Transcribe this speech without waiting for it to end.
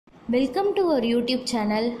Welcome to our YouTube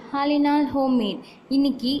channel ஹாலினால் homemade.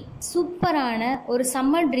 இன்னைக்கு சூப்பரான ஒரு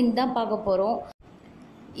சம்மர் ட்ரிங்க் தான் பார்க்க போகிறோம்.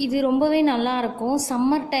 இது ரொம்பவே நல்லாயிருக்கும்.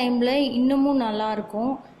 சம்மர் டைமில் இன்னமும்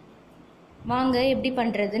நல்லாயிருக்கும். வாங்க எப்படி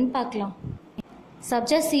பண்ணுறதுன்னு பார்க்கலாம்.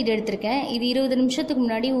 சப்ஜா சீட் எடுத்திருக்கேன். இது 20 நிமிஷத்துக்கு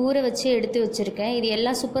முன்னாடி ஊற வச்சு எடுத்து வச்சுருக்கேன். இது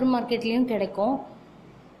எல்லா சூப்பர் மார்க்கெட்லேயும் கிடைக்கும்.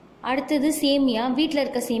 அடுத்தது சேமியா. வீட்டில்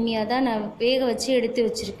இருக்க சேமியா தான் நான் வேக வச்சு எடுத்து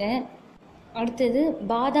வச்சுருக்கேன். அடுத்தது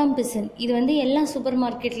பாதாம் பிசின். இது எல்லா சூப்பர்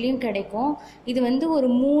மார்க்கெட்லேயும் கிடைக்கும். இது ஒரு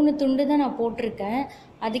 3 துண்டு தான் நான் போட்டிருக்கேன்.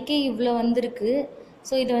 அதுக்கே இவ்வளோ வந்திருக்கு.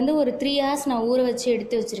 ஸோ இது ஒரு 3 hours நான் ஊற வச்சு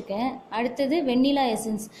எடுத்து வச்சுருக்கேன். அடுத்தது வெண்ணிலா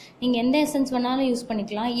எசன்ஸ். நீங்கள் எந்த எசன்ஸ் வேணாலும் யூஸ்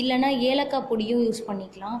பண்ணிக்கலாம், இல்லைனா ஏலக்காய் பொடியும் யூஸ்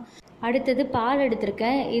பண்ணிக்கலாம். அடுத்தது பால்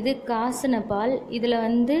எடுத்திருக்கேன். இது காசின பால். இதில்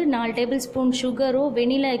 4 டேபிள் ஸ்பூன் சுகரும்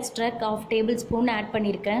வெண்ணிலா எக்ஸ்ட்ராக்ட் 1/2 டேபிள் ஸ்பூன் ஆட்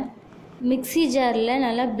பண்ணியிருக்கேன். மிக்ஸி ஜாரில்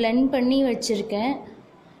நல்லா பிளெண்ட் பண்ணி வச்சுருக்கேன்.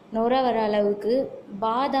 நொர வர அளவுக்கு.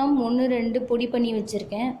 பாதாம் 1-2 பொடி பண்ணி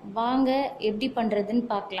வச்சுருக்கேன். வாங்க எப்படி பண்ணுறதுன்னு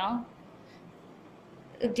பார்க்கலாம்.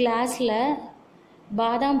 கிளாஸில்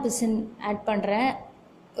பாதாம் பிசின் ஆட் பண்ணுறேன்.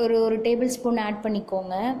 ஒரு டேபிள் ஸ்பூன் ஆட்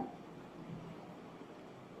பண்ணிக்கோங்க.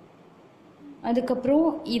 அதுக்கப்புறம்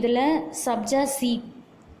இதில் சப்ஜா சீட்,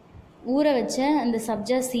 ஊற வச்ச அந்த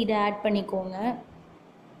சப்ஜா சீடை ஆட் பண்ணிக்கோங்க.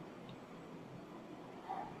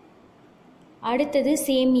 அடுத்தது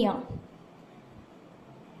சேமியா,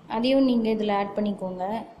 அதையும் நீங்கள் இதில் ஆட் பண்ணிக்கோங்க.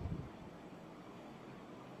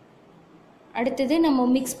 அடுத்தது நம்ம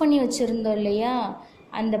மிக்ஸ் பண்ணி வச்சுருந்தோம் இல்லையா,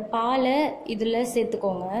 அந்த பாலை இதில்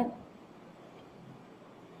சேர்த்துக்கோங்க.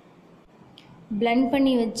 பிளெண்ட்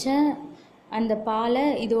பண்ணி வச்ச அந்த பாலை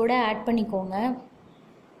இதோட ஆட் பண்ணிக்கோங்க.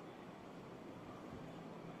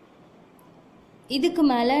 இதுக்கு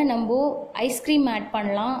மேலே நம்ம ஐஸ்கிரீம் ஆட்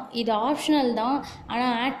பண்ணலாம். இது ஆப்ஷனல் தான்,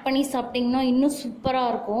 ஆனால் ஆட் பண்ணி சாப்பிட்டிங்கன்னா இன்னும்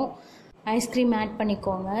சூப்பராக இருக்கும். ஐஸ்கிரீம் ஆட்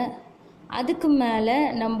பண்ணிக்கோங்க. அதுக்கு மேலே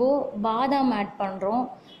நம்ம பாதாம் ஆட் பண்ணுறோம்.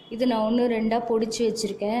 இது நான் 1-2 பொடிச்சு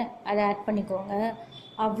வச்சுருக்கேன். அதை ஆட் பண்ணிக்கோங்க.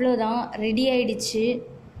 அவ்வளோதான், ரெடி ஆயிடுச்சு.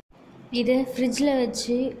 இதை ஃப்ரிட்ஜில்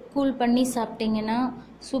வச்சு கூல் பண்ணி சாப்பிட்டிங்கன்னா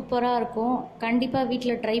சூப்பராக இருக்கும். கண்டிப்பாக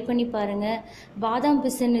வீட்டில் ட்ரை பண்ணி பாருங்கள். பாதாம்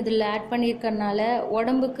பிசின் இதில் ஆட் பண்ணியிருக்கறனால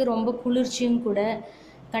உடம்புக்கு ரொம்ப குளிர்ச்சியும் கூட.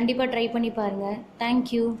 கண்டிப்பாக ட்ரை பண்ணி பாருங்கள்.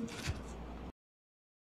 தேங்க்யூ.